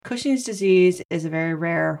Cushing's disease is a very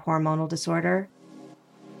rare hormonal disorder.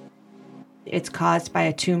 It's caused by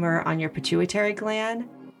a tumor on your pituitary gland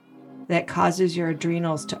that causes your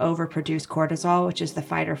adrenals to overproduce cortisol, which is the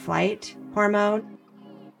fight or flight hormone.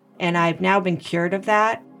 And I've now been cured of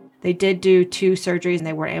that. They did do 2 surgeries and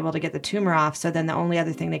they weren't able to get the tumor off. So then the only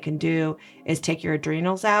other thing they can do is take your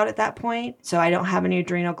adrenals out at that point. So I don't have any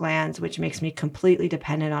adrenal glands, which makes me completely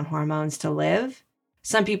dependent on hormones to live.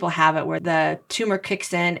 Some people have it where the tumor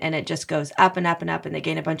kicks in and it just goes up and up and up and they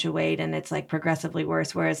gain a bunch of weight and it's like progressively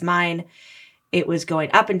worse. Whereas mine, it was going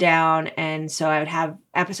up and down. And so I would have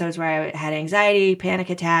episodes where I had anxiety, panic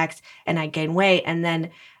attacks, and I'd gain weight. And then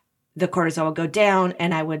the cortisol would go down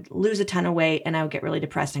and I would lose a ton of weight and I would get really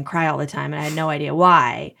depressed and cry all the time. And I had no idea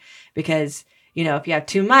why, because, you know, if you have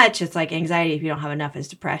too much, it's like anxiety. If you don't have enough, it's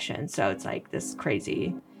depression. So it's like this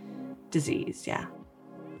crazy disease. Yeah.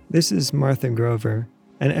 This is Martha Grover,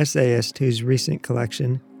 an essayist whose recent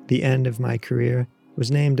collection, The End of My Career,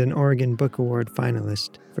 was named an Oregon Book Award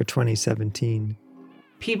finalist for 2017.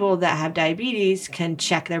 People that have diabetes can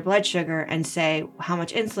check their blood sugar and say, how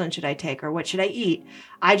much insulin should I take or what should I eat?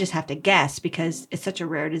 I just have to guess because it's such a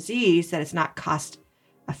rare disease that it's not cost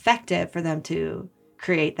effective for them to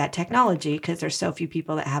create that technology because there's so few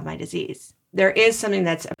people that have my disease. There is something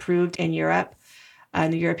that's approved in Europe,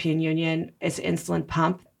 in the European Union. It's an insulin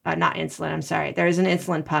pump. Not insulin, I'm sorry. There is an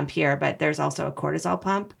insulin pump here, but there's also a cortisol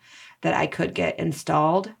pump that I could get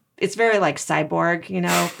installed. It's very like cyborg, you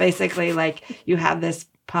know, basically like you have this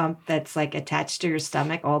pump that's like attached to your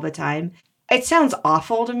stomach all the time. It sounds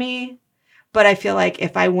awful to me, but I feel like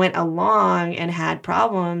if I went along and had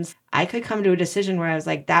problems, I could come to a decision where I was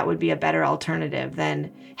like, that would be a better alternative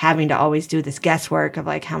than having to always do this guesswork of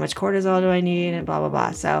like, how much cortisol do I need and blah, blah,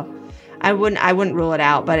 blah. So I wouldn't rule it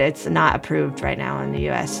out, but it's not approved right now in the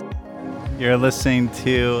U.S. You're listening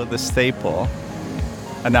to The Staple,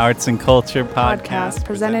 an arts and culture podcast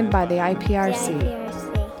presented by the IPRC.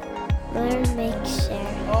 Learn, make, share.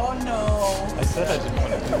 Oh no! I said I didn't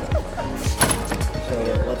want to do it. So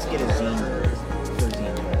let's get a zine for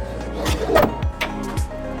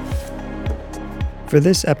zine. For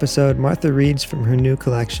this episode, Martha reads from her new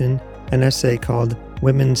collection an essay called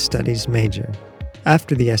Women's Studies Major.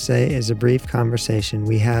 After the essay is a brief conversation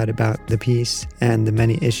we had about the piece and the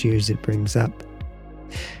many issues it brings up.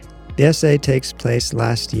 The essay takes place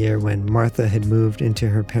last year when Martha had moved into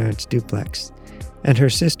her parents' duplex, and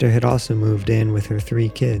her sister had also moved in with her 3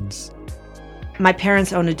 kids. My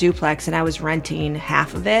parents owned a duplex and I was renting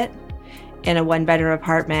half of it in a 1-bedroom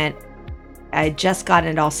apartment. I had just gotten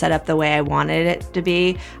it all set up the way I wanted it to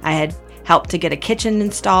be. I had helped to get a kitchen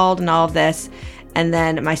installed and all of this. And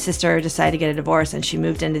then my sister decided to get a divorce and she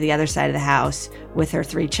moved into the other side of the house with her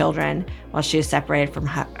 3 children while she was separated from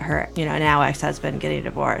her now ex-husband getting a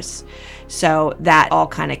divorce. So that all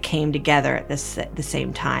kind of came together at the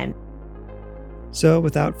same time. So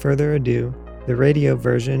without further ado, the radio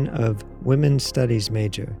version of Women's Studies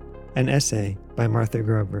Major, an essay by Martha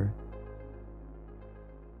Grover.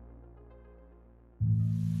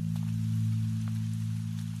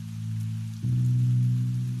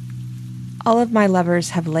 All of my lovers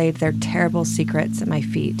have laid their terrible secrets at my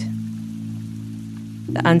feet.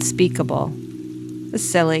 The unspeakable, the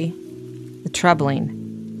silly, the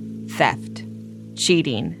troubling, theft,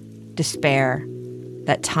 cheating, despair,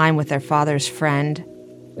 that time with their father's friend,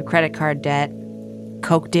 the credit card debt,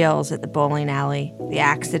 coke deals at the bowling alley, the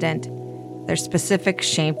accident, their specific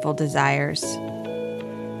shameful desires.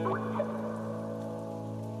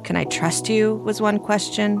 Can I trust you was one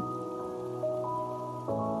question.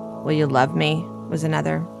 Will you love me was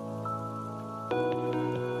another.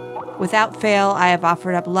 Without fail, I have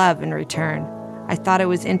offered up love in return. I thought it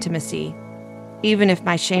was intimacy, even if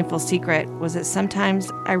my shameful secret was that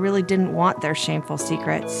sometimes I really didn't want their shameful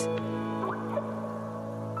secrets.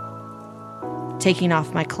 Taking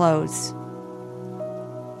off my clothes.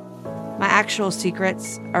 My actual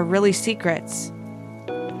secrets are really secrets.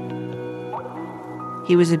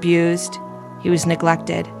 He was abused. He was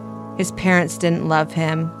neglected. His parents didn't love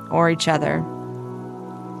him or each other.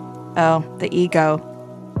 Oh, the ego,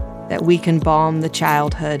 that we can balm the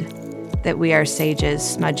childhood, that we are sages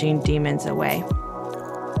smudging demons away.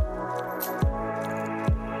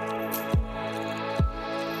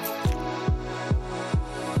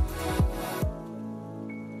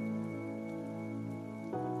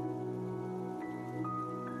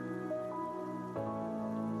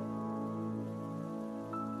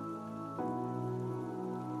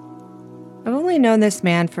 I've only known this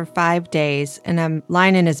man for 5 days, and I'm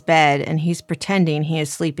lying in his bed, and he's pretending he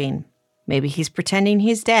is sleeping. Maybe he's pretending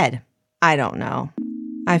he's dead. I don't know.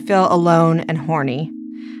 I feel alone and horny.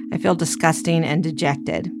 I feel disgusting and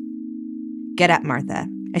dejected. Get up, Martha,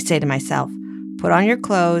 I say to myself. Put on your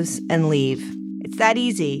clothes and leave. It's that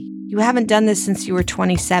easy. You haven't done this since you were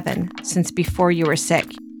 27, since before you were sick.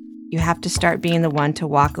 You have to start being the one to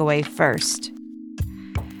walk away first.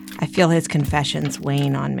 I feel his confessions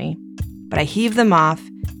weighing on me, but I heave them off,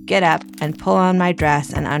 get up, and pull on my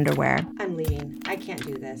dress and underwear. I'm leaving. I can't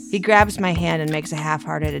do this. He grabs my hand and makes a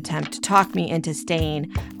half-hearted attempt to talk me into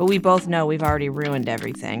staying, but we both know we've already ruined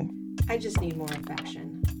everything. I just need more affection.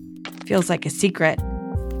 Feels like a secret,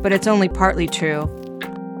 but it's only partly true.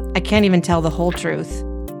 I can't even tell the whole truth.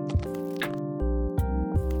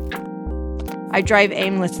 I drive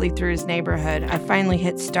aimlessly through his neighborhood. I finally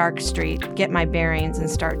hit Stark Street, get my bearings, and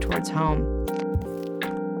start towards home.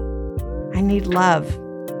 I need love.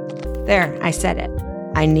 There, I said it.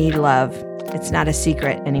 I need love. It's not a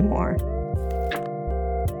secret anymore.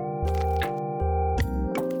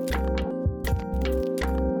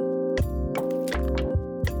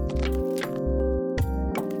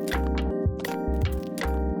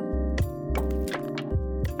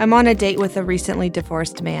 I'm on a date with a recently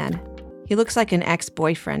divorced man. He looks like an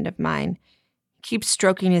ex-boyfriend of mine. He keeps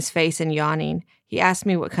stroking his face and yawning. He asks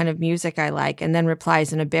me what kind of music I like and then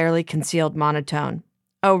replies in a barely concealed monotone.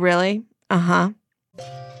 Oh, really? Uh-huh.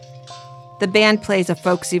 The band plays a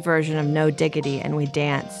folksy version of No Diggity and we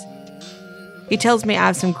dance. He tells me I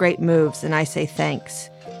have some great moves and I say thanks.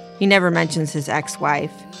 He never mentions his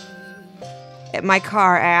ex-wife. At my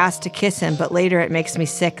car, I asked to kiss him, but later it makes me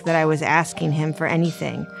sick that I was asking him for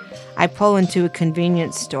anything. I pull into a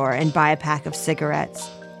convenience store and buy a pack of cigarettes.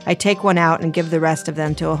 I take one out and give the rest of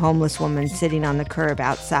them to a homeless woman sitting on the curb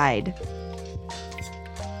outside.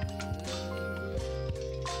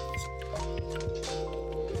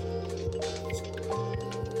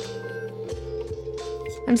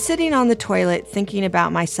 I'm sitting on the toilet thinking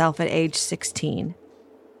about myself at age 16,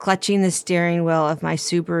 clutching the steering wheel of my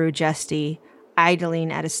Subaru Justy,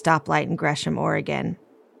 idling at a stoplight in Gresham, Oregon.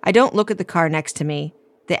 I don't look at the car next to me.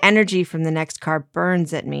 The energy from the next car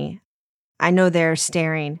burns at me. I know they're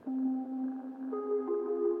staring.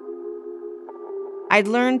 I'd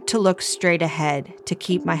learned to look straight ahead, to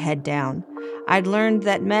keep my head down. I'd learned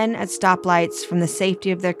that men at stoplights from the safety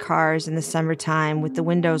of their cars in the summertime with the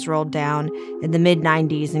windows rolled down in the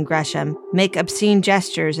mid-90s in Gresham make obscene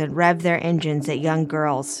gestures and rev their engines at young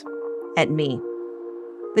girls. At me.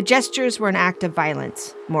 The gestures were an act of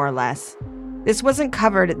violence, more or less. This wasn't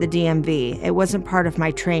covered at the DMV. It wasn't part of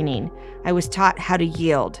my training. I was taught how to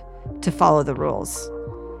yield, to follow the rules.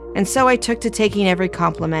 And so I took to taking every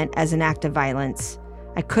compliment as an act of violence.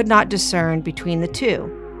 I could not discern between the two.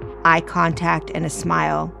 Eye contact and a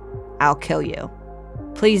smile. I'll kill you.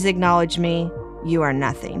 Please acknowledge me. You are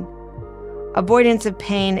nothing. Avoidance of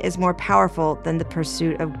pain is more powerful than the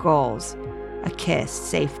pursuit of goals. A kiss,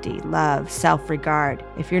 safety, love, self-regard.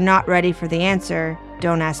 If you're not ready for the answer,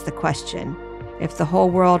 don't ask the question. If the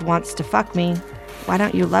whole world wants to fuck me, why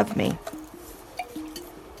don't you love me?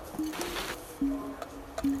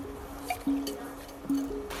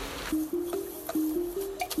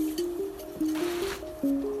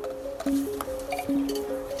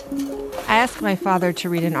 I asked my father to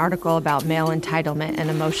read an article about male entitlement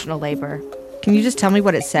and emotional labor. Can you just tell me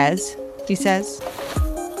what it says? He says.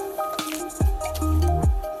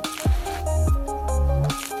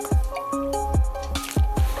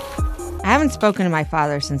 I haven't spoken to my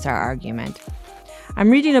father since our argument. I'm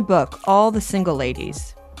reading a book, All the Single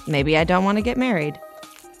Ladies. Maybe I don't want to get married.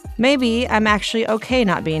 Maybe I'm actually okay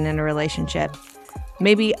not being in a relationship.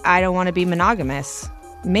 Maybe I don't want to be monogamous.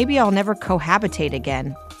 Maybe I'll never cohabitate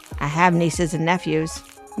again. I have nieces and nephews.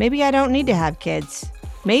 Maybe I don't need to have kids.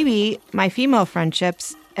 Maybe my female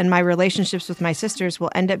friendships and my relationships with my sisters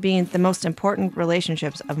will end up being the most important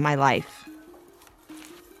relationships of my life.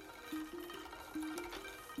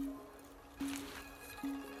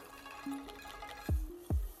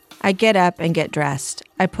 I get up and get dressed.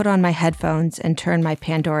 I put on my headphones and turn my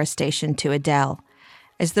Pandora station to Adele.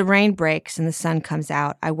 As the rain breaks and the sun comes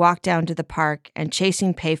out, I walk down to the park and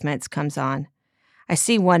Chasing Pavements comes on. I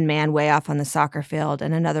see one man way off on the soccer field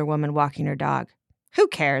and another woman walking her dog. Who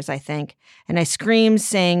cares, I think, and I scream,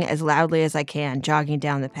 sing as loudly as I can, jogging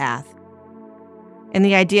down the path. And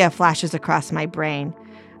the idea flashes across my brain.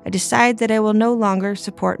 I decide that I will no longer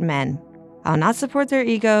support men. I will not support their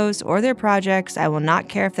egos or their projects. I will not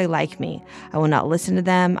care if they like me. I will not listen to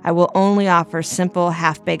them. I will only offer simple,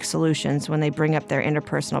 half-baked solutions when they bring up their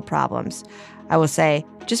interpersonal problems. I will say,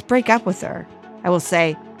 just break up with her. I will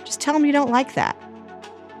say, just tell them you don't like that.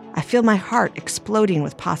 I feel my heart exploding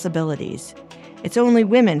with possibilities. It's only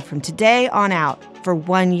women from today on out for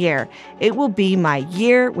 1 year. It will be my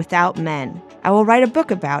year without men. I will write a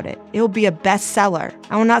book about it. It will be a bestseller.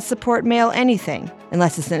 I will not support male anything,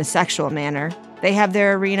 unless it's in a sexual manner. They have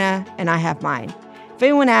their arena, and I have mine. If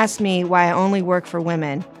anyone asks me why I only work for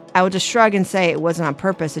women, I will just shrug and say it wasn't on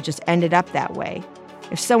purpose, it just ended up that way.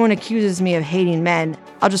 If someone accuses me of hating men,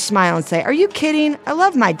 I'll just smile and say, "Are you kidding? I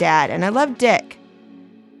love my dad, and I love Dick."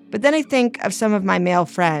 But then I think of some of my male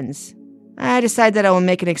friends. I decide that I will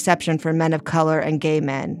make an exception for men of color and gay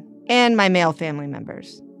men, and my male family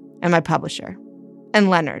members, and my publisher, and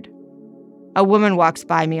Leonard. A woman walks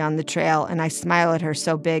by me on the trail, and I smile at her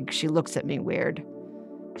so big she looks at me weird.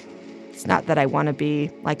 It's not that I want to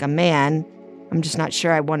be like a man. I'm just not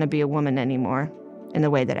sure I want to be a woman anymore in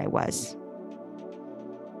the way that I was.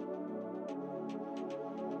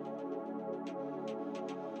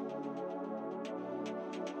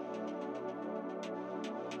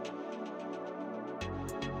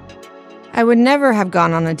 I would never have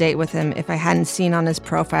gone on a date with him if I hadn't seen on his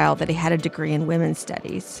profile that he had a degree in women's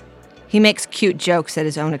studies. He makes cute jokes at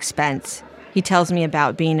his own expense. He tells me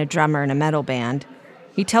about being a drummer in a metal band.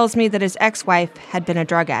 He tells me that his ex-wife had been a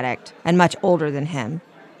drug addict and much older than him,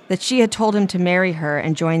 that she had told him to marry her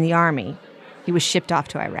and join the army. He was shipped off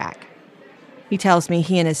to Iraq. He tells me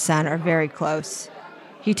he and his son are very close.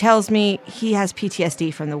 He tells me he has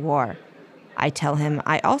PTSD from the war. I tell him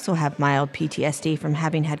I also have mild PTSD from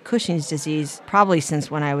having had Cushing's disease probably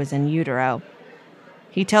since when I was in utero.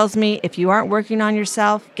 He tells me if you aren't working on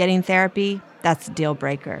yourself, getting therapy, that's a deal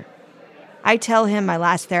breaker. I tell him my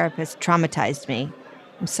last therapist traumatized me.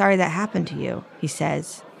 I'm sorry that happened to you, he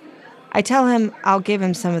says. I tell him I'll give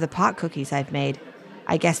him some of the pot cookies I've made.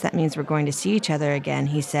 I guess that means we're going to see each other again,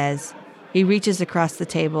 he says. He reaches across the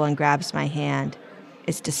table and grabs my hand.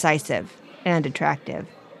 It's decisive and attractive.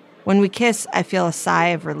 When we kiss, I feel a sigh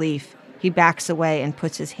of relief. He backs away and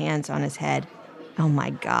puts his hands on his head. Oh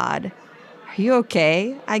my God. Are you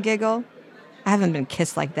okay? I giggle. I haven't been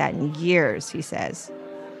kissed like that in years, he says.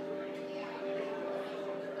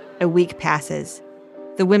 A week passes.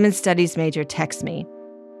 The women's studies major texts me.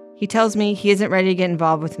 He tells me he isn't ready to get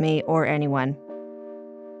involved with me or anyone.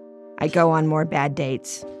 I go on more bad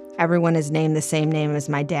dates. Everyone is named the same name as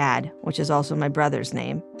my dad, which is also my brother's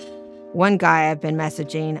name. One guy I've been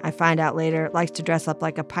messaging, I find out later, likes to dress up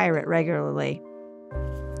like a pirate regularly.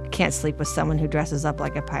 I can't sleep with someone who dresses up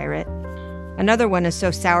like a pirate. Another one is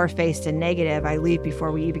so sour-faced and negative, I leave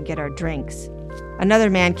before we even get our drinks. Another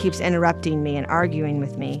man keeps interrupting me and arguing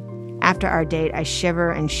with me. After our date, I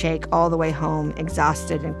shiver and shake all the way home,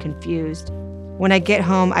 exhausted and confused. When I get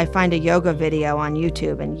home, I find a yoga video on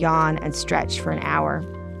YouTube and yawn and stretch for an hour.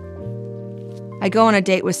 I go on a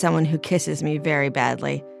date with someone who kisses me very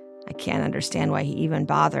badly. I can't understand why he even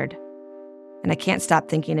bothered. And I can't stop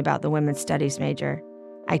thinking about the women's studies major.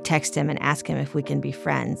 I text him and ask him if we can be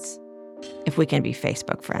friends. If we can be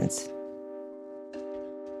Facebook friends.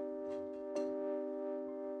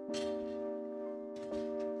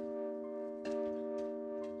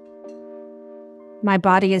 My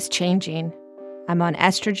body is changing. I'm on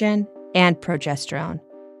estrogen and progesterone.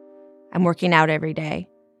 I'm working out every day.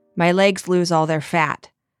 My legs lose all their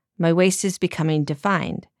fat. My waist is becoming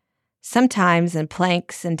defined. Sometimes in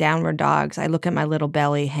planks and downward dogs, I look at my little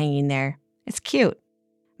belly hanging there. It's cute.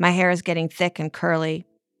 My hair is getting thick and curly.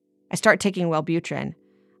 I start taking Wellbutrin.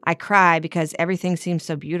 I cry because everything seems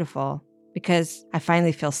so beautiful, because I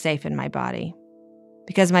finally feel safe in my body.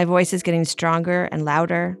 Because my voice is getting stronger and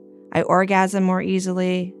louder. I orgasm more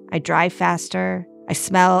easily. I drive faster. I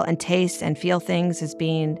smell and taste and feel things as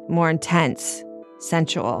being more intense,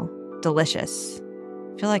 sensual, delicious.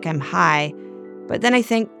 I feel like I'm high, but then I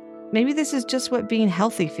think, maybe this is just what being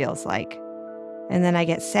healthy feels like. And then I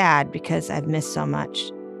get sad because I've missed so much.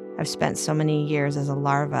 I've spent so many years as a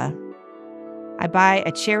larva. I buy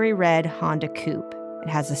a cherry red Honda Coupe. It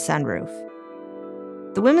has a sunroof.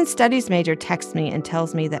 The women's studies major texts me and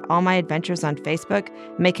tells me that all my adventures on Facebook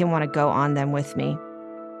make him want to go on them with me.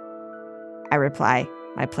 I reply,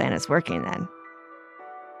 my plan is working then.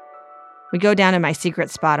 We go down to my secret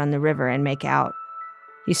spot on the river and make out.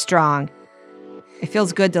 He's strong. It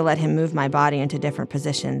feels good to let him move my body into different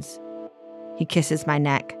positions. He kisses my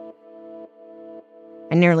neck.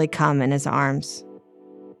 I nearly come in his arms.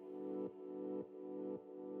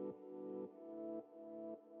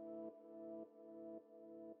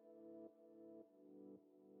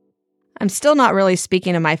 I'm still not really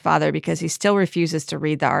speaking to my father because he still refuses to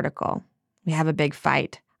read the article. We have a big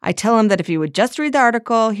fight. I tell him that if he would just read the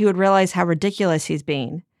article, he would realize how ridiculous he's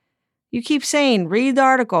being. You keep saying, read the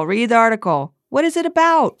article, read the article. What is it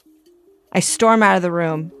about? I storm out of the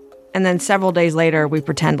room, and then several days later, we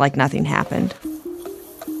pretend like nothing happened.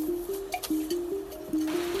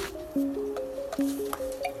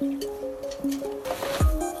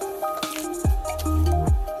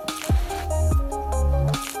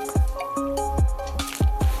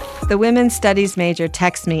 The women's studies major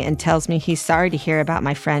texts me and tells me he's sorry to hear about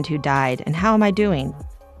my friend who died and how am I doing.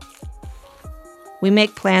 We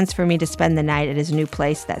make plans for me to spend the night at his new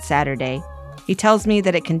place that Saturday. He tells me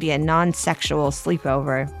that it can be a non-sexual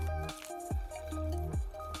sleepover.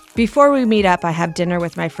 Before we meet up, I have dinner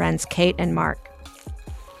with my friends Kate and Mark.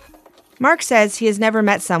 Mark says he has never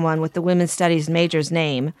met someone with the women's studies major's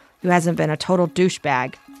name who hasn't been a total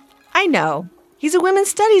douchebag. I know. He's a women's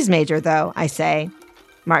studies major, though, I say.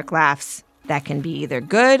 Mark laughs. That can be either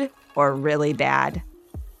good or really bad.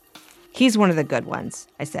 He's one of the good ones,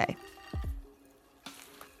 I say.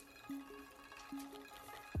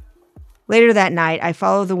 Later that night, I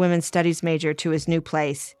follow the women's studies major to his new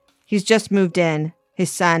place. He's just moved in.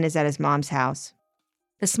 His son is at his mom's house.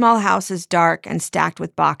 The small house is dark and stacked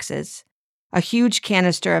with boxes. A huge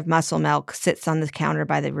canister of muscle milk sits on the counter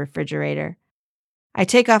by the refrigerator. I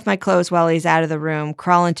take off my clothes while he's out of the room,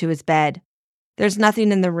 crawl into his bed. There's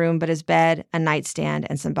nothing in the room but his bed, a nightstand,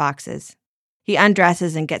 and some boxes. He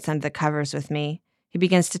undresses and gets under the covers with me. He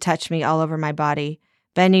begins to touch me all over my body,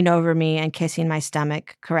 bending over me and kissing my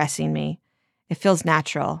stomach, caressing me. It feels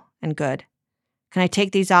natural and good. Can I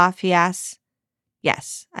take these off, he asks.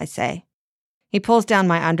 Yes, I say. He pulls down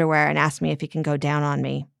my underwear and asks me if he can go down on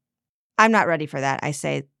me. I'm not ready for that, I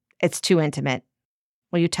say. It's too intimate.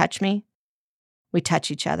 Will you touch me? We touch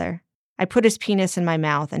each other. I put his penis in my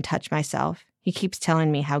mouth and touch myself. He keeps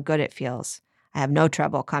telling me how good it feels. I have no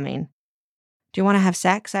trouble coming. Do you want to have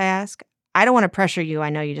sex? I ask. I don't want to pressure you.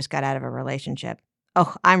 I know you just got out of a relationship.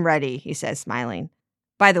 Oh, I'm ready, he says, smiling.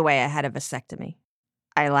 By the way, I had a vasectomy.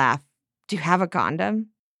 I laugh. Do you have a condom?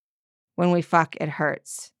 When we fuck, it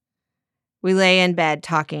hurts. We lay in bed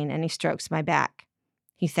talking, and he strokes my back.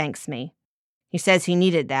 He thanks me. He says he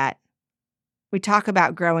needed that. We talk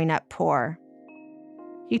about growing up poor.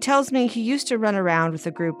 He tells me he used to run around with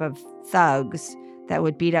a group of thugs that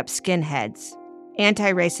would beat up skinheads,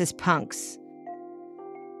 anti-racist punks.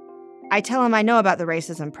 I tell him I know about the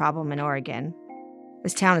racism problem in Oregon.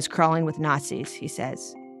 This town is crawling with Nazis, he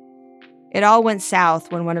says. It all went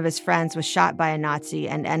south when one of his friends was shot by a Nazi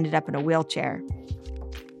and ended up in a wheelchair.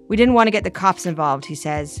 We didn't want to get the cops involved, he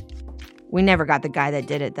says. We never got the guy that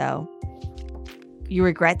did it, though. You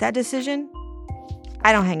regret that decision?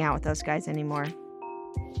 I don't hang out with those guys anymore.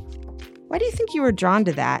 Why do you think you were drawn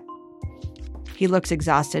to that? He looks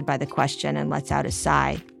exhausted by the question and lets out a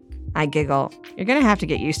sigh. I giggle. You're going to have to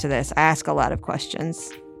get used to this. I ask a lot of questions.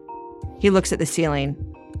 He looks at the ceiling.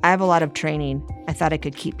 I have a lot of training. I thought I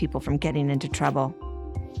could keep people from getting into trouble.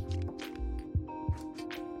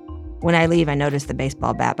 When I leave, I notice the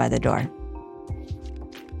baseball bat by the door.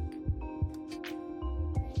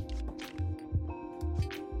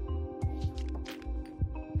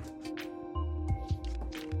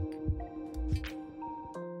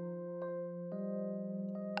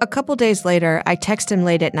 A couple days later, I text him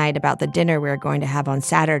late at night about the dinner we were going to have on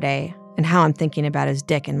Saturday and how I'm thinking about his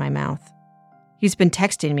dick in my mouth. He's been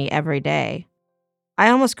texting me every day. I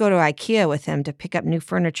almost go to IKEA with him to pick up new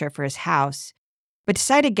furniture for his house, but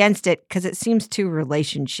decide against it because it seems too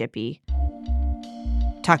relationship-y.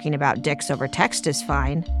 Talking about dicks over text is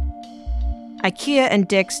fine. IKEA and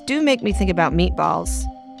dicks do make me think about meatballs.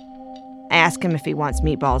 I ask him if he wants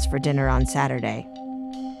meatballs for dinner on Saturday.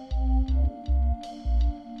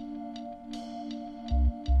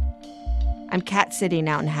 I'm cat-sitting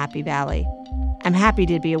out in Happy Valley. I'm happy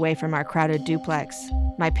to be away from our crowded duplex,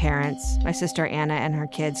 my parents, my sister Anna and her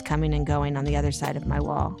kids coming and going on the other side of my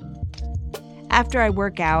wall. After I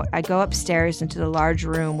work out, I go upstairs into the large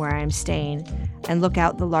room where I am staying and look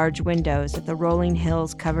out the large windows at the rolling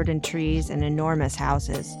hills covered in trees and enormous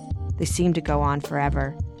houses. They seem to go on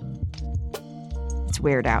forever. It's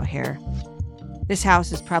weird out here. This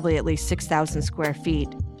house is probably at least 6,000 square feet.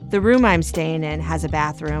 The room I'm staying in has a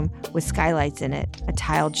bathroom with skylights in it, a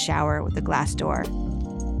tiled shower with a glass door.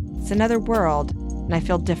 It's another world, and I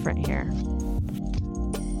feel different here.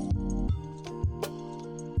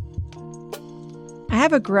 I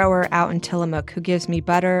have a grower out in Tillamook who gives me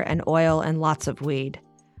butter and oil and lots of weed.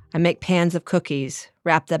 I make pans of cookies,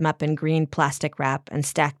 wrap them up in green plastic wrap, and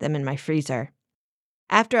stack them in my freezer.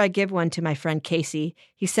 After I give one to my friend Casey,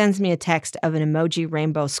 he sends me a text of an emoji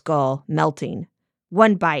rainbow skull melting.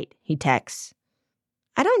 1 bite, he texts.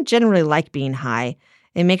 I don't generally like being high.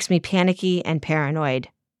 It makes me panicky and paranoid,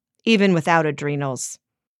 even without adrenals.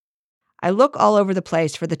 I look all over the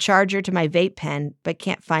place for the charger to my vape pen, but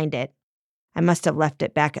can't find it. I must have left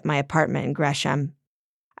it back at my apartment in Gresham.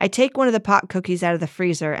 I take one of the pot cookies out of the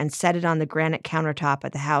freezer and set it on the granite countertop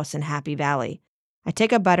at the house in Happy Valley. I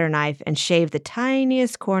take a butter knife and shave the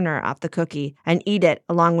tiniest corner off the cookie and eat it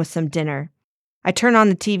along with some dinner. I turn on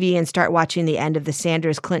the TV and start watching the end of the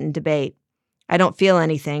Sanders-Clinton debate. I don't feel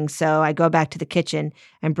anything, so I go back to the kitchen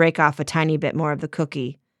and break off a tiny bit more of the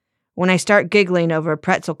cookie. When I start giggling over a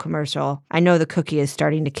pretzel commercial, I know the cookie is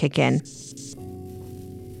starting to kick in.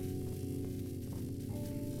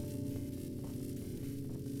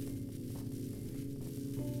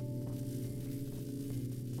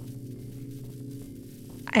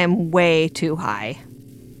 I am way too high.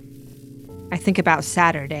 I think about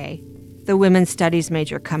Saturday, the women's studies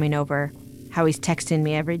major coming over, how he's texting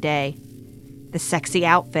me every day, the sexy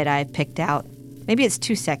outfit I've picked out. Maybe it's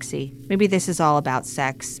too sexy. Maybe this is all about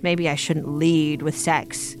sex. Maybe I shouldn't lead with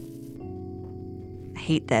sex. I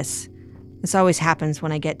hate this. This always happens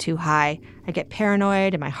when I get too high. I get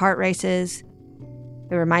paranoid and my heart races.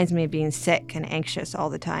 It reminds me of being sick and anxious all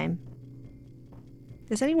the time.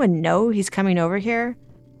 Does anyone know he's coming over here?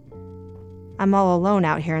 I'm all alone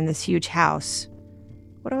out here in this huge house.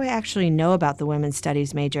 What do I actually know about the women's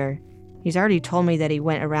studies major? He's already told me that he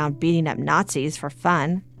went around beating up Nazis for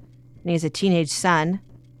fun, and he has a teenage son.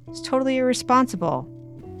 It's totally irresponsible.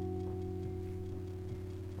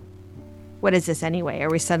 What is this anyway? Are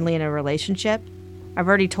we suddenly in a relationship? I've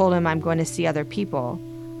already told him I'm going to see other people.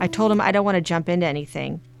 I told him I don't want to jump into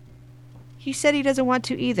anything. He said he doesn't want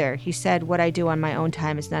to either. He said what I do on my own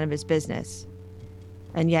time is none of his business.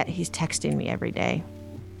 And yet he's texting me every day.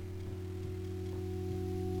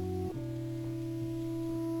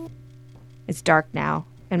 It's dark now,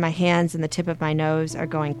 and my hands and the tip of my nose are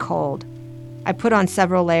going cold. I put on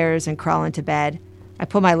several layers and crawl into bed. I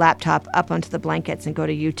pull my laptop up onto the blankets and go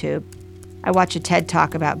to YouTube. I watch a TED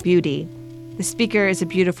Talk about beauty. The speaker is a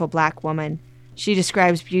beautiful black woman. She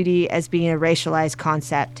describes beauty as being a racialized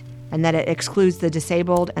concept, and that it excludes the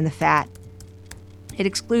disabled and the fat. It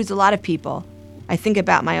excludes a lot of people. I think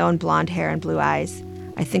about my own blonde hair and blue eyes.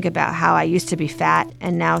 I think about how I used to be fat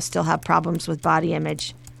and now still have problems with body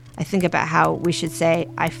image. I think about how we should say,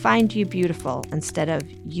 I find you beautiful instead of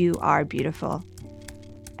you are beautiful.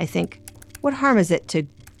 I think, what harm is it to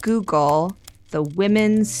Google the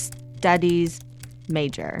women's studies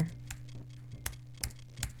major?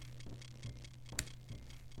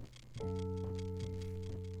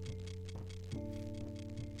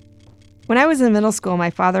 When I was in middle school, my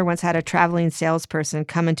father once had a traveling salesperson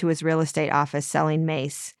come into his real estate office selling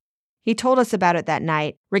mace. He told us about it that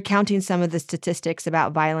night, recounting some of the statistics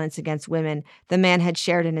about violence against women the man had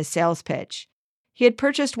shared in his sales pitch. He had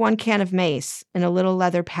purchased 1 can of mace in a little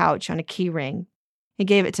leather pouch on a key ring. He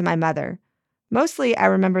gave it to my mother. Mostly, I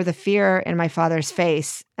remember the fear in my father's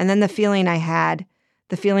face, and then the feeling I had,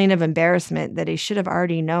 the feeling of embarrassment that he should have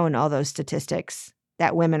already known all those statistics,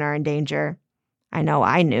 that women are in danger. I know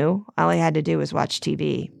I knew. All I had to do was watch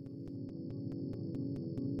TV.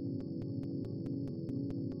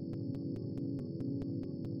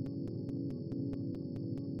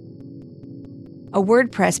 A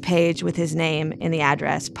WordPress page with his name in the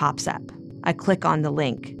address pops up. I click on the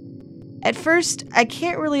link. At first, I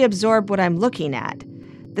can't really absorb what I'm looking at.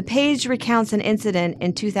 The page recounts an incident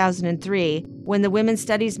in 2003 when the women's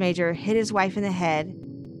studies major hit his wife in the head,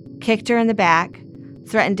 kicked her in the back,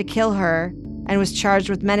 threatened to kill her, and was charged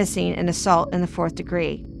with menacing and assault in the 4th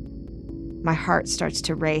degree. My heart starts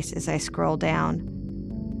to race as I scroll down.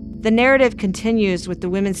 The narrative continues with the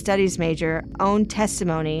women's studies major own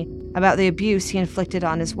testimony about the abuse he inflicted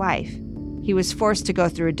on his wife. He was forced to go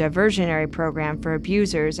through a diversionary program for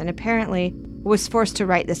abusers and apparently was forced to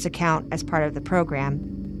write this account as part of the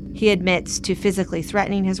program. He admits to physically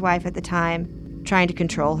threatening his wife at the time, trying to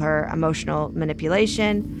control her, emotional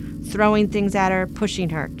manipulation, throwing things at her, pushing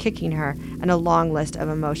her, kicking her, and a long list of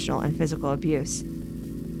emotional and physical abuse.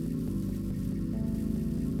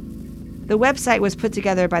 The website was put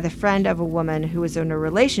together by the friend of a woman who was in a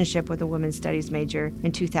relationship with a women's studies major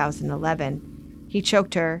in 2011. He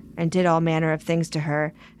choked her and did all manner of things to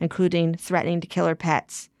her, including threatening to kill her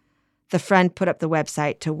pets. The friend put up the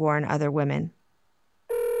website to warn other women.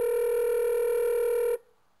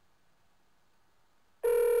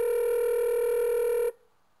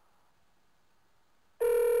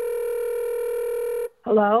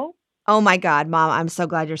 Hello? Oh my God, Mom, I'm so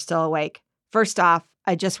glad you're still awake. First off,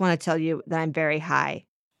 I just want to tell you that I'm very high.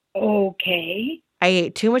 Okay. I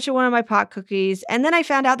ate too much of one of my pot cookies, and then I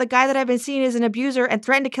found out the guy that I've been seeing is an abuser and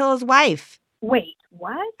threatened to kill his wife. Wait,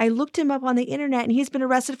 what? I looked him up on the internet, and he's been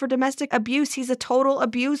arrested for domestic abuse. He's a total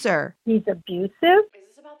abuser. He's abusive? Is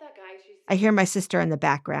this about that guy? I hear my sister in the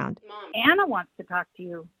background. Mom. Anna wants to talk to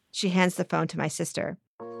you. She hands the phone to my sister.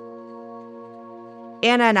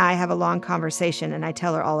 Anna and I have a long conversation, and I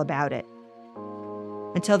tell her all about it.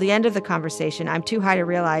 Until the end of the conversation, I'm too high to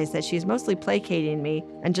realize that she's mostly placating me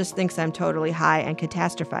and just thinks I'm totally high and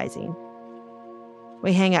catastrophizing.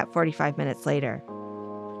 We hang out 45 minutes later.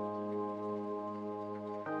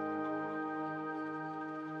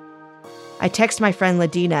 I text my friend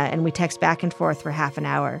Ladina, and we text back and forth for half an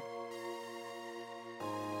hour.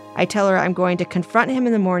 I tell her I'm going to confront him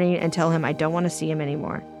in the morning and tell him I don't want to see him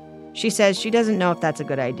anymore. She says she doesn't know if that's a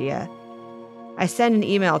good idea. I send an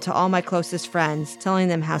email to all my closest friends telling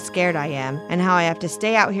them how scared I am and how I have to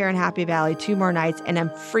stay out here in Happy Valley 2 more nights and I'm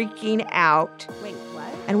freaking out. Wait,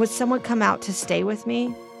 what? And would someone come out to stay with me?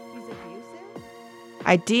 He's abusive?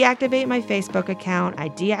 I deactivate my Facebook account. I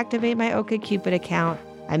deactivate my OkCupid account.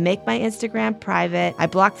 I make my Instagram private. I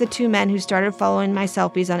block the 2 men who started following my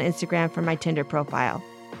selfies on Instagram from my Tinder profile.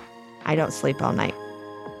 I don't sleep all night.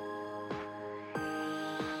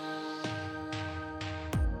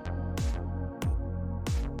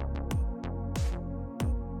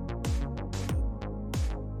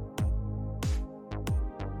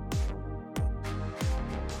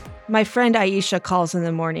 My friend Aisha calls in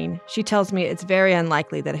the morning. She tells me it's very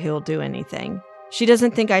unlikely that he'll do anything. She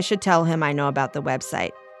doesn't think I should tell him I know about the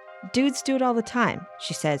website. Dudes do it all the time,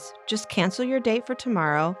 she says. Just cancel your date for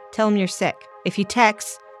tomorrow. Tell him you're sick. If he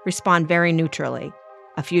texts, respond very neutrally.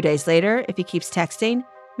 A few days later, if he keeps texting,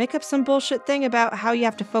 make up some bullshit thing about how you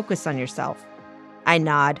have to focus on yourself. I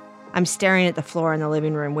nod. I'm staring at the floor in the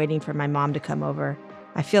living room waiting for my mom to come over.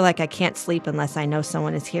 I feel like I can't sleep unless I know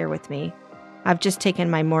someone is here with me. I've just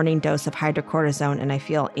taken my morning dose of hydrocortisone and I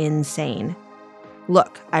feel insane.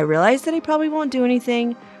 Look, I realize that he probably won't do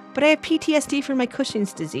anything, but I have PTSD from my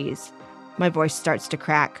Cushing's disease. My voice starts to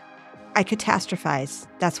crack. I catastrophize.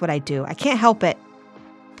 That's what I do. I can't help it.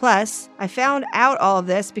 Plus, I found out all of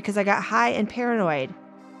this because I got high and paranoid.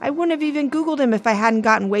 I wouldn't have even Googled him if I hadn't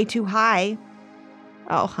gotten way too high.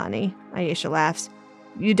 Oh, honey, Aisha laughs.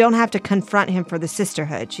 You don't have to confront him for the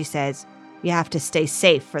sisterhood, she says. You have to stay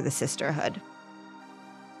safe for the sisterhood.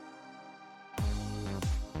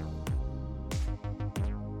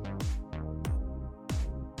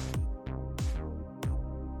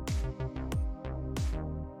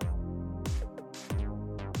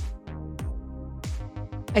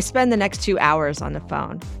 I spend the next 2 hours on the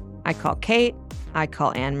phone. I call Kate, I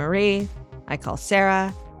call Anne-Marie, I call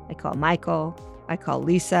Sarah, I call Michael, I call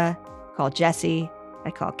Lisa, I call Jesse, I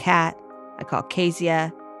call Kat, I call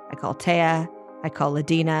Kezia, I call Taya, I call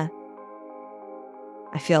Ladina.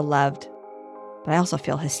 I feel loved, but I also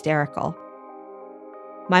feel hysterical.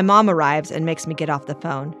 My mom arrives and makes me get off the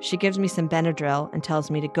phone. She gives me some Benadryl and tells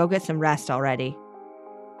me to go get some rest already.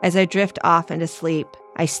 As I drift off into sleep,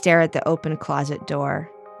 I stare at the open closet door,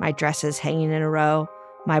 my dresses hanging in a row,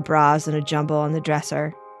 my bras in a jumble on the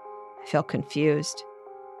dresser. I feel confused.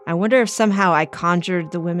 I wonder if somehow I conjured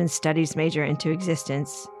the women's studies major into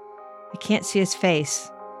existence. I can't see his face,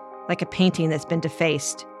 like a painting that's been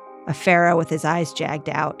defaced, a pharaoh with his eyes jagged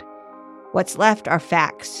out. What's left are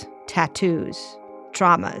facts, tattoos,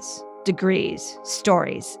 traumas, degrees,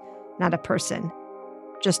 stories, not a person.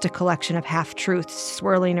 Just a collection of half-truths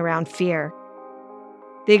swirling around fear.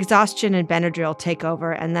 The exhaustion and Benadryl take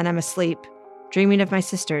over, and then I'm asleep, dreaming of my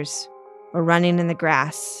sisters. We're running in the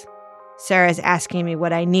grass. Sarah's asking me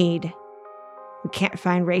what I need. We can't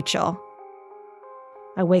find Rachel.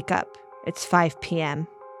 I wake up. It's 5 p.m.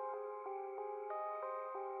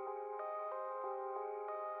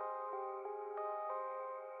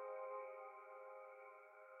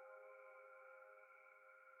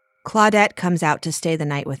 Claudette comes out to stay the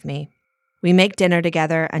night with me. We make dinner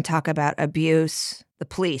together and talk about abuse, the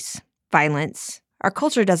police, violence. Our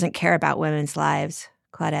culture doesn't care about women's lives,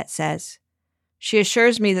 Claudette says. She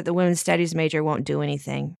assures me that the women's studies major won't do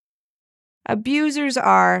anything. Abusers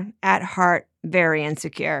are, at heart, very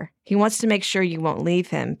insecure. He wants to make sure you won't leave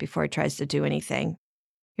him before he tries to do anything.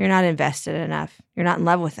 You're not invested enough. You're not in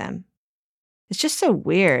love with him. It's just so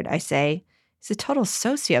weird, I say. He's a total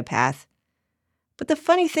sociopath. But the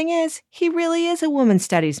funny thing is, he really is a women's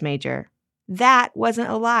studies major. That wasn't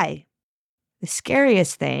a lie. The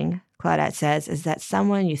scariest thing, Claudette says, is that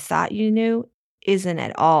someone you thought you knew isn't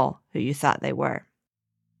at all who you thought they were.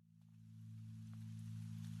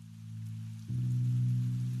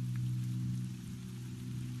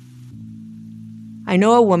 I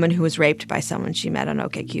know a woman who was raped by someone she met on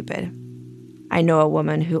OkCupid. I know a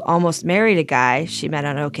woman who almost married a guy she met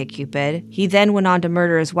on OkCupid. He then went on to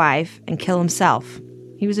murder his wife and kill himself.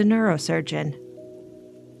 He was a neurosurgeon.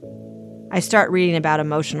 I start reading about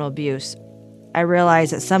emotional abuse. I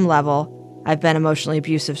realize at some level I've been emotionally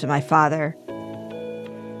abusive to my father.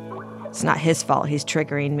 It's not his fault he's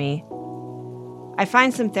triggering me. I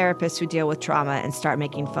find some therapists who deal with trauma and start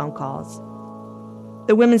making phone calls.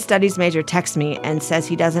 The women's studies major texts me and says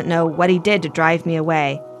he doesn't know what he did to drive me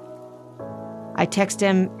away. I text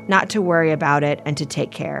him not to worry about it and to take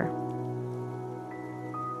care.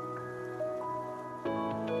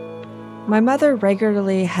 My mother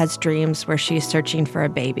regularly has dreams where she's searching for a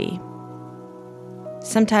baby.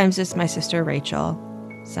 Sometimes it's my sister Rachel.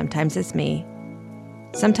 Sometimes it's me.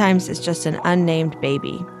 Sometimes it's just an unnamed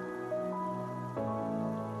baby.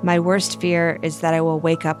 My worst fear is that I will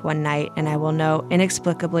wake up one night and I will know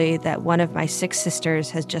inexplicably that one of my 6 sisters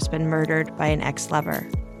has just been murdered by an ex-lover.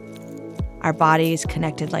 Our bodies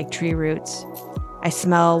connected like tree roots. I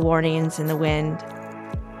smell warnings in the wind.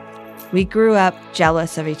 We grew up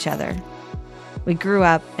jealous of each other. We grew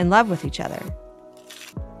up in love with each other.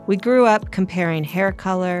 We grew up comparing hair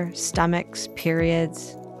color, stomachs,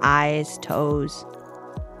 periods, eyes, toes.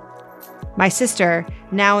 My sister,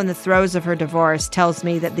 now in the throes of her divorce, tells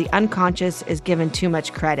me that the unconscious is given too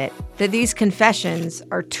much credit, that these confessions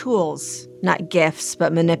are tools, not gifts,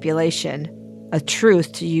 but manipulation, a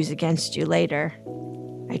truth to use against you later.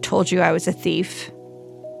 I told you I was a thief.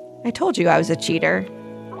 I told you I was a cheater.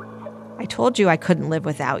 I told you I couldn't live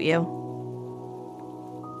without you.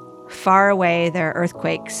 Far away, there are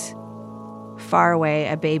earthquakes. Far away,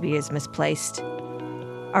 a baby is misplaced.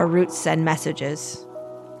 Our roots send messages.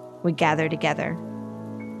 We gather together.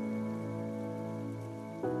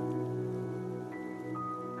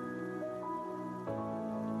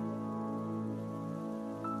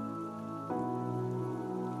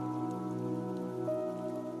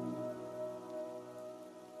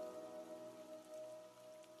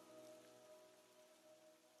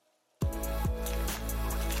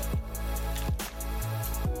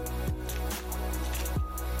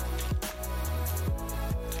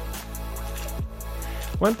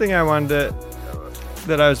 One thing I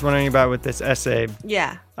was wondering about with this essay,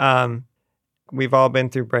 Yeah. we've all been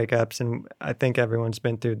through breakups, and I think everyone's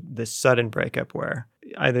been through this sudden breakup where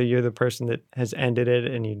either you're the person that has ended it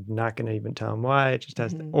and you're not going to even tell them why, it just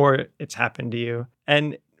has to, or it's happened to you.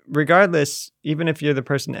 And regardless, even if you're the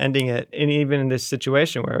person ending it, and even in this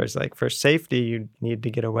situation where it was like for safety, you need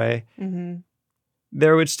to get away,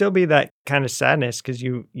 there would still be that kind of sadness because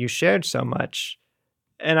you shared so much.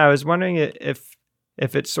 And I was wondering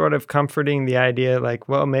if it's sort of comforting the idea like,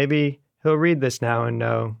 well, maybe he'll read this now and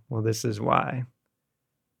know, well, this is why.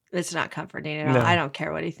 It's not comforting at all. No. I don't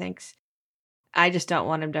care what he thinks. I just don't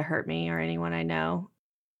want him to hurt me or anyone I know.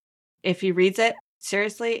 If he reads it,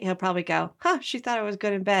 seriously, he'll probably go, she thought I was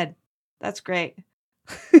good in bed. That's great.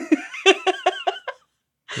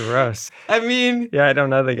 Gross. I mean, Yeah, I don't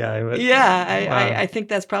know the guy, but yeah, wow. I think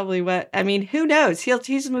that's probably what, I mean, who knows?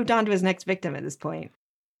 He's moved on to his next victim at this point.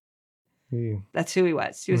 That's who he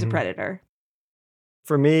was. He was a predator.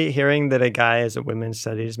 For me, hearing that a guy is a women's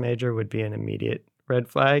studies major would be an immediate red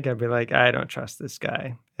flag. I'd be like, I don't trust this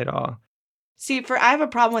guy at all. See, I have a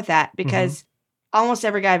problem with that because almost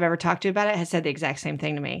every guy I've ever talked to about it has said the exact same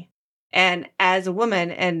thing to me. And as a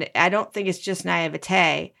woman, and I don't think it's just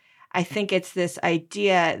naivete, I think it's this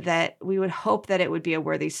idea that we would hope that it would be a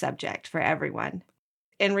worthy subject for everyone.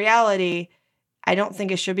 In reality, I don't think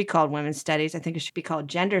it should be called women's studies. I think it should be called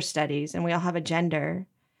gender studies, and we all have a gender.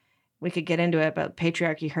 We could get into it, but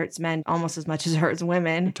patriarchy hurts men almost as much as it hurts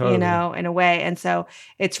women, Totally. in a way. And so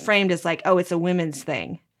it's framed as like, oh, it's a women's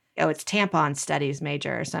thing. Oh, it's tampon studies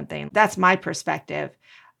major or something. That's my perspective.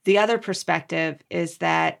 The other perspective is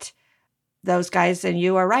that those guys and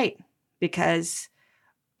you are right, because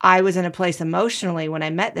I was in a place emotionally when I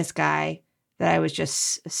met this guy that I was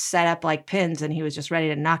just set up like pins and he was just ready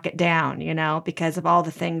to knock it down, because of all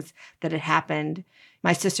the things that had happened.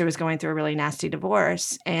 My sister was going through a really nasty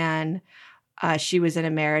divorce, and she was in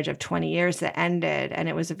a marriage of 20 years that ended. And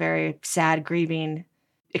it was a very sad, grieving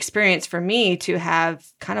experience for me to have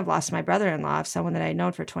kind of lost my brother-in-law, someone that I'd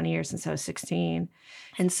known for 20 years since I was 16.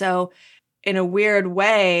 And so in a weird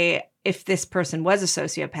way, if this person was a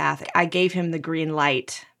sociopath, I gave him the green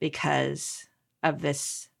light because of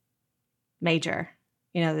this major,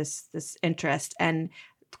 this interest, and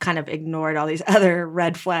kind of ignored all these other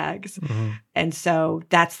red flags. And so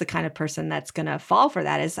that's the kind of person that's going to fall for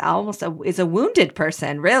that, is almost is a wounded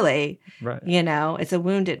person, really. Right. It's a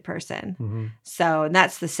wounded person. So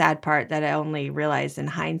that's the sad part that I only realized in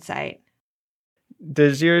hindsight.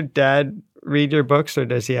 Does your dad read your books, or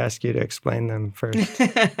does he ask you to explain them first?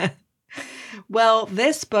 Well,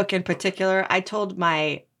 this book in particular, I told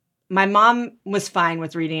my mom was fine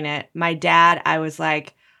with reading it. My dad, I was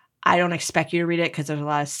like, I don't expect you to read it because there's a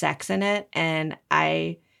lot of sex in it. And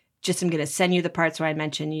I just am going to send you the parts where I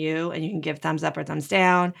mention you, and you can give thumbs up or thumbs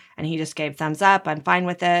down. And he just gave thumbs up. I'm fine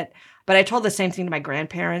with it. But I told the same thing to my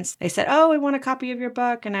grandparents. They said, oh, we want a copy of your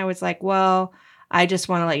book. And I was like, well, I just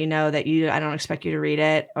want to let you know that I don't expect you to read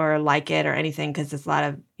it or like it or anything because it's a lot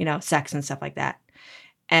of, sex and stuff like that.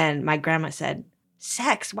 And my grandma said,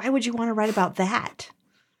 sex? Why would you want to write about that?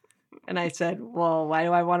 And I said, well, why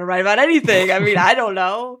do I want to write about anything? I mean, I don't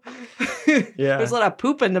know. Yeah. There's a lot of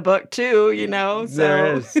poop in the book too, so.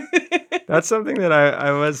 There is. That's something that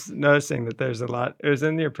I was noticing, that there's a lot. It was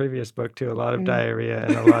in your previous book too, a lot of diarrhea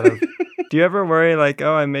and a lot of. Do you ever worry like,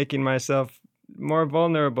 oh, I'm making myself more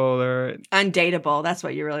vulnerable or undateable? That's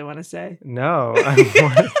what you really want to say. No,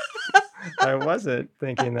 I wasn't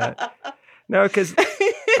thinking that. No, because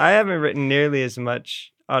I haven't written nearly as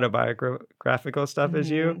much autobiographical stuff as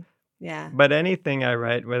you. Yeah. But anything I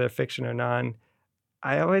write, whether fiction or non,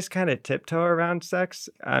 I always kind of tiptoe around sex.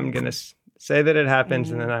 I'm going to say that it happens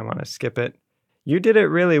and then I want to skip it. You did it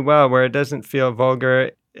really well where it doesn't feel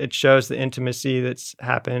vulgar. It shows the intimacy that's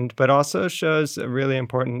happened, but also shows a really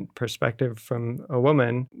important perspective from a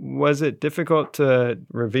woman. Was it difficult to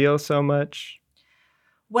reveal so much?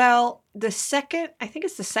 Well, I think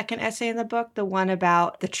it's the second essay in the book, the one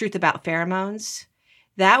about the truth about pheromones.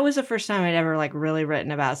 That was the first time I'd ever really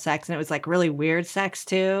written about sex. And it was really weird sex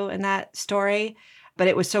too in that story. But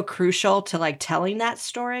it was so crucial to telling that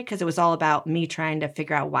story because it was all about me trying to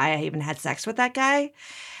figure out why I even had sex with that guy.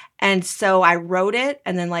 And so I wrote it,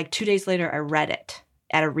 and then 2 days later, I read it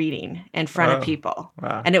at a reading in front of people.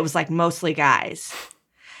 Wow. And it was mostly guys.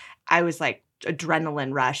 I was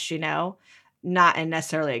adrenaline rush, not in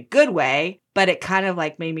necessarily a good way, but it kind of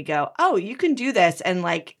made me go, oh, you can do this. And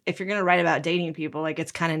if you're going to write about dating people,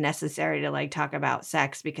 it's kind of necessary to talk about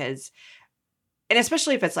sex because, and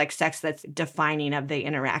especially if it's sex that's defining of the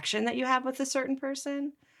interaction that you have with a certain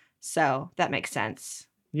person. So that makes sense.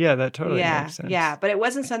 Yeah, that totally makes sense. Yeah, but it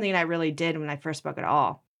wasn't something I really did when I first spoke at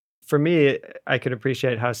all. For me, I could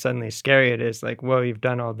appreciate how suddenly scary it is. Whoa, you've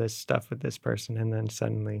done all this stuff with this person, and then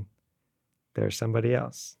suddenly there's somebody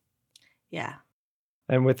else. Yeah.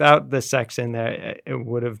 And without the sex in there, it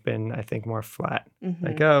would have been, I think, more flat.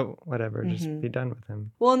 Oh, whatever, just be done with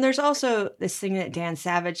him. Well, and there's also this thing that Dan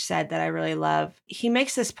Savage said that I really love. He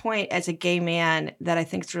makes this point as a gay man that I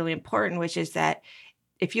think is really important, which is that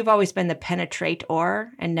if you've always been the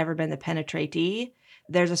penetrator and never been the penetratee,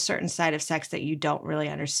 there's a certain side of sex that you don't really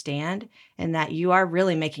understand, and that you are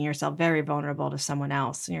really making yourself very vulnerable to someone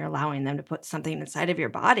else, and you're allowing them to put something inside of your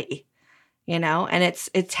body, and it's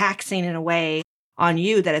taxing in a way on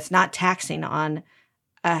you that it's not taxing on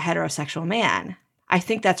a heterosexual man. I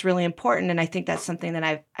think that's really important, and I think that's something that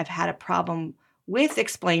I've had a problem with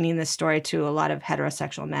explaining this story to a lot of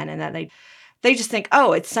heterosexual men, and that they just think,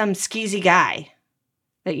 oh, it's some skeezy guy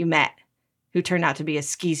that you met who turned out to be a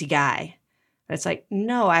skeezy guy. But it's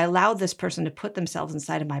no, I allowed this person to put themselves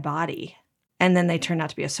inside of my body, and then they turned out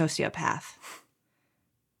to be a sociopath.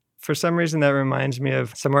 For some reason, that reminds me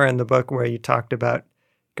of somewhere in the book where you talked about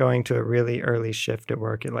going to a really early shift at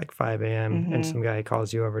work at 5 a.m. and some guy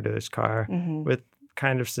calls you over to his car with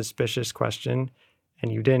kind of suspicious question,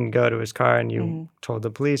 and you didn't go to his car, and you told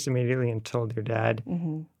the police immediately and told your dad.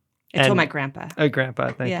 I told my grandpa. Oh,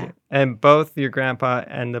 grandpa, thank you. And both your grandpa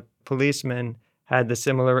and the policeman had the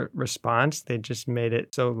similar response. They just made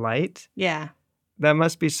it so light. Yeah. That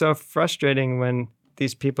must be so frustrating when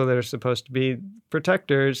these people that are supposed to be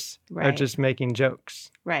protectors are just making jokes.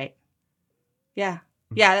 Right. Yeah.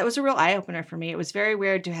 Yeah, that was a real eye-opener for me. It was very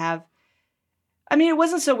weird to have, it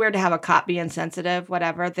wasn't so weird to have a cop be insensitive,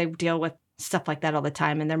 whatever. They deal with stuff like that all the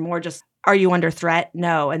time, and they're more just, are you under threat?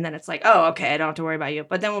 No. And then it's oh, okay, I don't have to worry about you.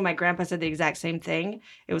 But then when my grandpa said the exact same thing,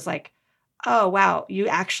 it was oh, wow, you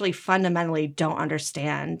actually fundamentally don't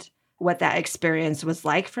understand what that experience was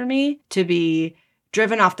like for me, to be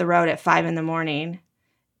driven off the road at 5 a.m.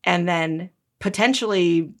 and then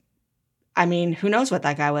potentially, who knows what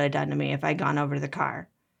that guy would have done to me if I'd gone over to the car,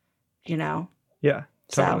 Yeah,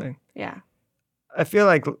 totally. So, yeah. I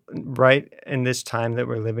feel right in this time that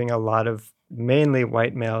we're living, a lot of mainly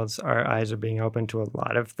white males, our eyes are being opened to a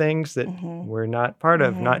lot of things that we're not part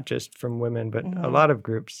of, not just from women, but a lot of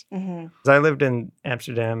groups. I lived in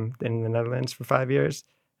Amsterdam in the Netherlands for 5 years,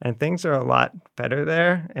 and things are a lot better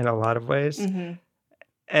there in a lot of ways.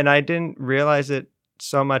 And I didn't realize it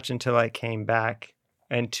so much until I came back,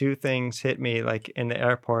 and two things hit me. In the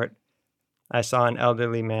airport, I saw an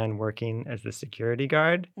elderly man working as a security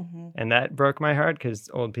guard, and that broke my heart because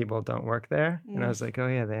old people don't work there. And I was oh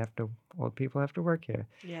yeah, old people have to work here.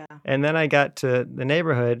 Yeah. And then I got to the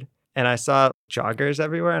neighborhood and I saw joggers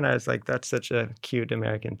everywhere, and I was that's such a cute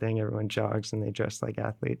American thing. Everyone jogs and they dress like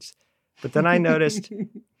athletes. But then I noticed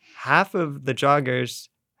half of the joggers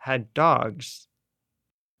had dogs.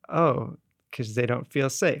 Oh, because they don't feel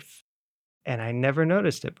safe. And I never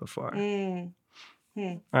noticed it before.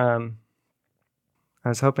 I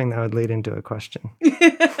was hoping that would lead into a question.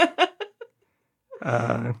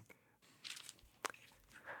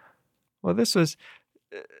 Well, this was...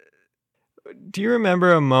 do you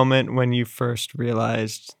remember a moment when you first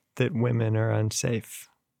realized that women are unsafe?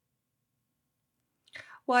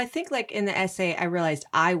 Well, I think like in the essay, I realized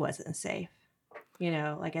I wasn't safe. You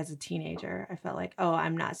know, like as a teenager, I felt like, oh,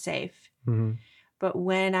 I'm not safe. Mm-hmm. But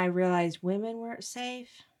when I realized women weren't safe,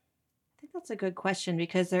 I think that's a good question,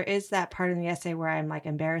 because there is that part in the essay where I'm like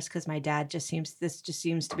embarrassed because my dad this just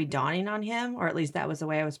seems to be dawning on him, or at least that was the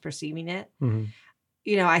way I was perceiving it. Mm-hmm.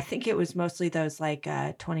 You know, I think it was mostly those like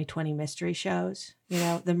 2020 mystery shows. You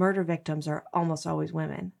know, the murder victims are almost always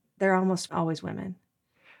women. They're almost always women.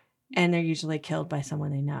 And they're usually killed by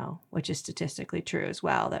someone they know, which is statistically true as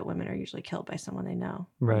well, that women are usually killed by someone they know.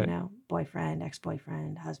 Right. You know, boyfriend,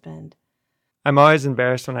 ex-boyfriend, husband. I'm always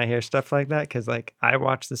embarrassed when I hear stuff like that because, like, I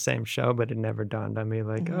watch the same show, but it never dawned on me,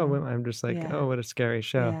 like, oh, women. I'm just like, oh, what a scary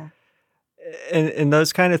show. Yeah. And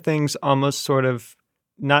those kind of things almost sort of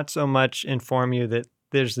not so much inform you that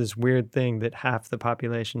there's this weird thing that half the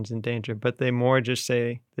population's in danger, but they more just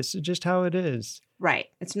say, this is just how it is. Right.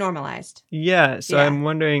 It's normalized. Yeah. So Yeah. I'm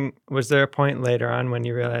wondering, was there a point later on when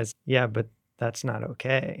you realized, yeah, but that's not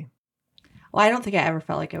okay? Well, I don't think I ever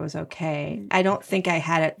felt like it was okay. I don't think I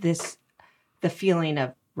had the feeling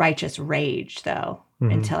of righteous rage, though,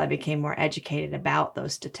 until I became more educated about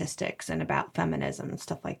those statistics and about feminism and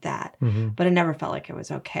stuff like that. Mm-hmm. But I never felt like it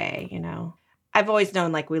was okay, you know. I've always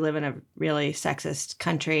known, like, we live in a really sexist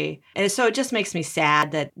country. And so it just makes me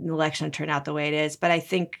sad that the election turned out the way it is. But I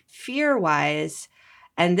think fear-wise,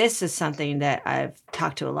 and this is something that I've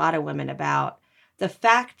talked to a lot of women about, the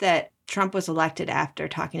fact that Trump was elected after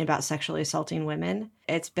talking about sexually assaulting women,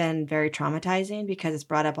 it's been very traumatizing because it's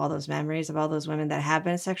brought up all those memories of all those women that have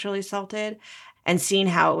been sexually assaulted, and seeing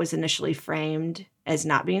how it was initially framed as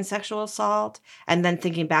not being sexual assault, and then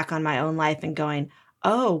thinking back on my own life and going,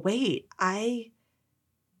 oh, wait, I've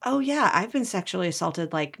been sexually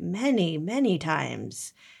assaulted like many, many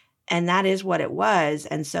times. And that is what it was.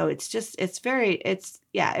 And so it was very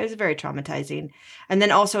traumatizing. And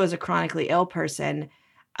then also as a chronically ill person,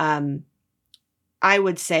 I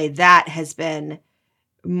would say that has been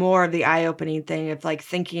more of the eye-opening thing of like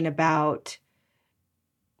thinking about,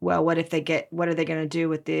 well, what are they going to do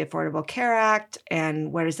with the Affordable Care Act?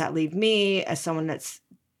 And where does that leave me as someone that's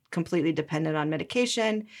completely dependent on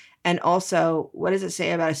medication? And also, what does it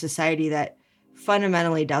say about a society that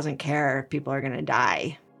fundamentally doesn't care if people are going to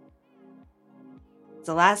die?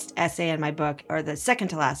 The last essay in my book, or the second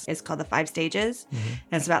to last, is called The 5 Stages. Mm-hmm.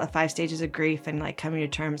 And it's about the 5 stages of grief and like coming to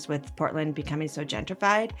terms with Portland becoming so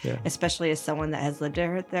gentrified, especially as someone that has lived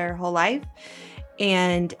there their whole life.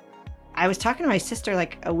 And I was talking to my sister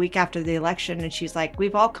like a week after the election, and she's like,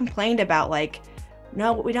 we've all complained about like,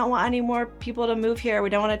 no, we don't want any more people to move here. We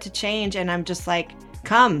don't want it to change. And I'm just like,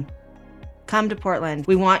 come to Portland.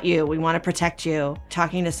 We want you. We want to protect you.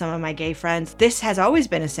 Talking to some of my gay friends, this has always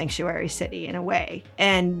been a sanctuary city in a way.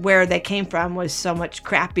 And where they came from was so much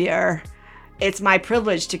crappier. It's my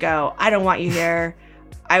privilege to go, I don't want you here.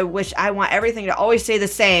 I want everything to always stay the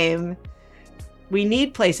same. We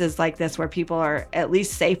need places like this where people are at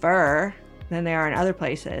least safer than they are in other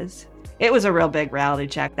places. It was a real big reality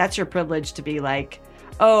check. That's your privilege to be like,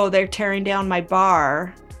 oh, they're tearing down my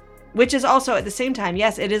bar. Which is also at the same time,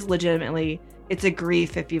 yes, it is legitimately, it's a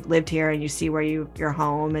grief if you've lived here and you see where your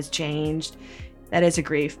home has changed. That is a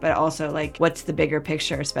grief, but also like, what's the bigger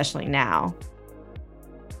picture, especially now?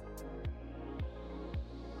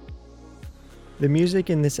 The music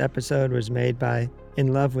in this episode was made by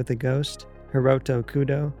In Love with a Ghost, Hiroto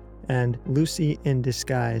Kudo, and Lucy in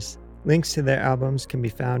Disguise. Links to their albums can be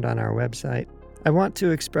found on our website. I want to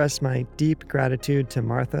express my deep gratitude to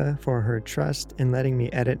Martha for her trust in letting me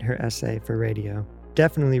edit her essay for radio.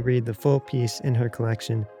 Definitely read the full piece in her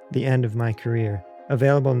collection, The End of My Career,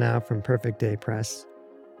 available now from Perfect Day Press.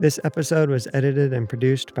 This episode was edited and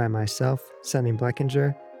produced by myself, Sunny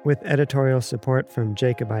Bleckinger, with editorial support from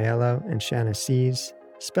Jacob Aiello and Shanna Sees.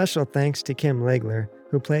 Special thanks to Kim Legler,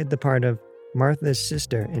 who played the part of Martha's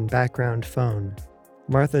sister in Background Phone.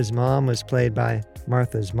 Martha's mom was played by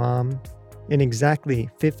Martha's mom. In exactly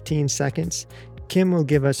 15 seconds, Kim will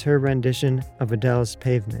give us her rendition of Adele's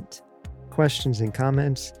Pavement. Questions and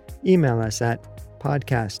comments? Email us at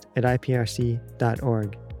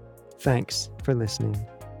podcast@iprc.org. Thanks for listening.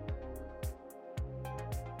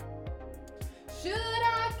 Should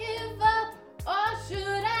I give up or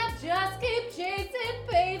should I just keep chasing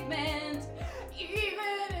pavement,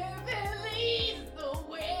 even if it leads the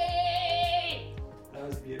way? That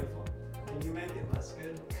was beautiful. Can you make it less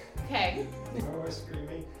good? Okay. More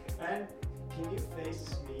screaming. And can you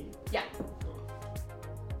face me? Yeah.